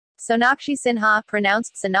Sonakshi Sinha,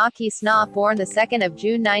 pronounced Sonakshi Sinha, born the 2nd of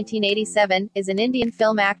June 1987, is an Indian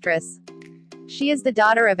film actress. She is the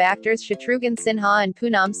daughter of actors Shatrughan Sinha and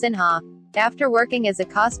Poonam Sinha. After working as a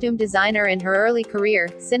costume designer in her early career,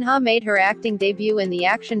 Sinha made her acting debut in the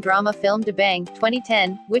action drama film Dabangg,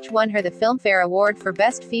 2010, which won her the Filmfare Award for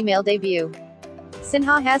Best Female Debut.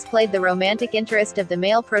 Sinha has played the romantic interest of the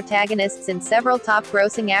male protagonists in several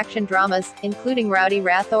top-grossing action dramas, including Rowdy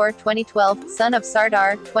Rathore 2012, Son of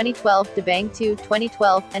Sardar 2012, Dabangg 2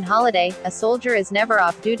 2012, and Holiday, A Soldier is Never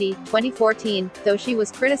Off Duty 2014, though she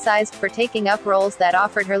was criticized for taking up roles that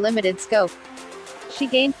offered her limited scope. She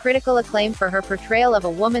gained critical acclaim for her portrayal of a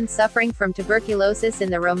woman suffering from tuberculosis in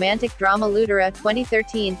the romantic drama Ludara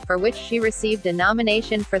 2013, for which she received a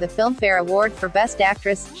nomination for the Filmfare Award for Best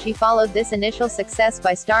Actress. She followed this initial success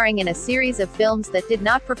by starring in a series of films that did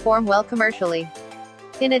not perform well commercially.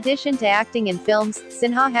 In addition to acting in films,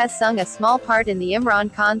 Sinha has sung a small part in the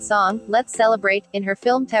Imran Khan song, Let's Celebrate, in her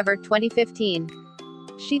film Tevar 2015.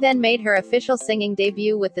 She then made her official singing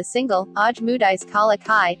debut with the single, Aaj Mudai's Kalak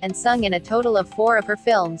Hai, and sung in a total of 4 of her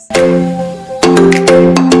films.